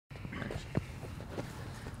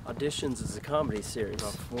Auditions is a comedy series.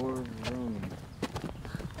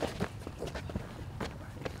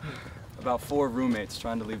 About four roommates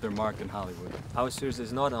trying to leave their mark in Hollywood. Our series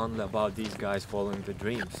is not only about these guys following their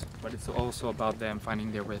dreams, but it's also about them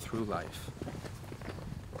finding their way through life.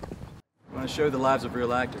 We want to show the lives of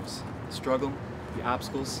real actors. The struggle, the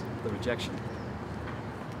obstacles, the rejection.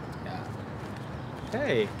 Yeah.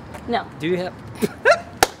 Hey. No. Do you have...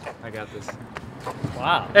 I got this.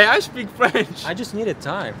 Wow. Hey, I speak French. I just needed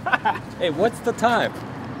time. Hey, what's the time?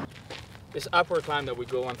 This upward climb that we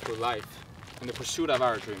go on through life, and the pursuit of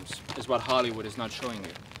our dreams, is what Hollywood is not showing you.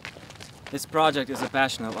 This project is a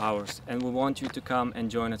passion of ours, and we want you to come and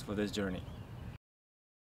join us for this journey.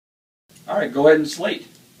 All right, go ahead and slate.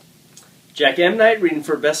 Jack M. Knight reading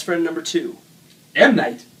for Best Friend number 2. M.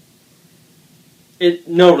 Night.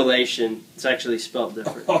 No relation. It's actually spelled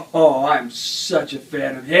different. Oh, I'm such a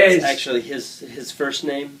fan of his. It's actually his first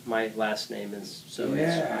name. My last name is, so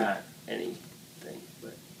it's not anything.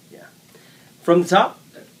 But yeah. From the top?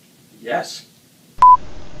 Yes.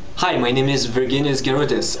 Hi, my name is Virginius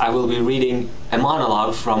Gerudis. I will be reading a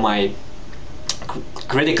monologue from my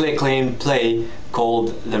critically acclaimed play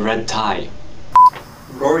called The Red Tie.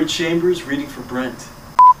 Rory Chambers reading for Brent.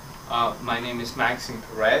 My name is Maxime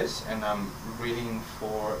Perez, and I'm reading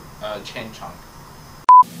for Chen Chang.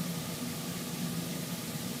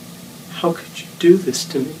 How could you do this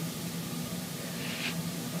to me?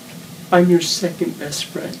 I'm your second best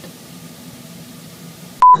friend.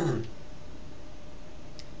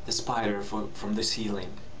 The spider from the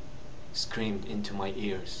ceiling screamed into my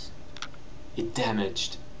ears. It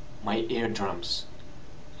damaged my eardrums,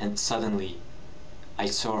 and suddenly I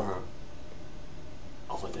saw her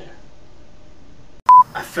over there.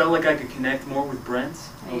 I felt like I could connect more with Brent.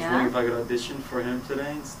 I was Yeah? wondering if I could audition for him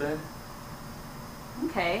today instead.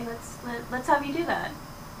 Okay, let's have you do that.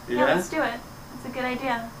 Yeah? Let's do it. That's a good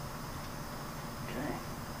idea. Okay.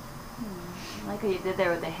 I like what you did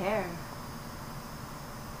there with the hair.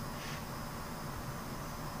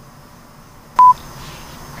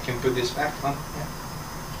 I can put this back on. Yeah.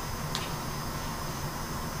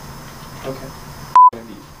 Okay.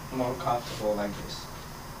 Maybe more comfortable like this.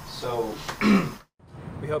 So,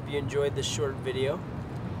 We hope you enjoyed this short video.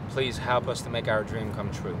 Please help us to make our dream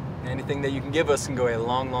come true. Anything that you can give us can go a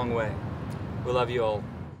long, long way. We love you all.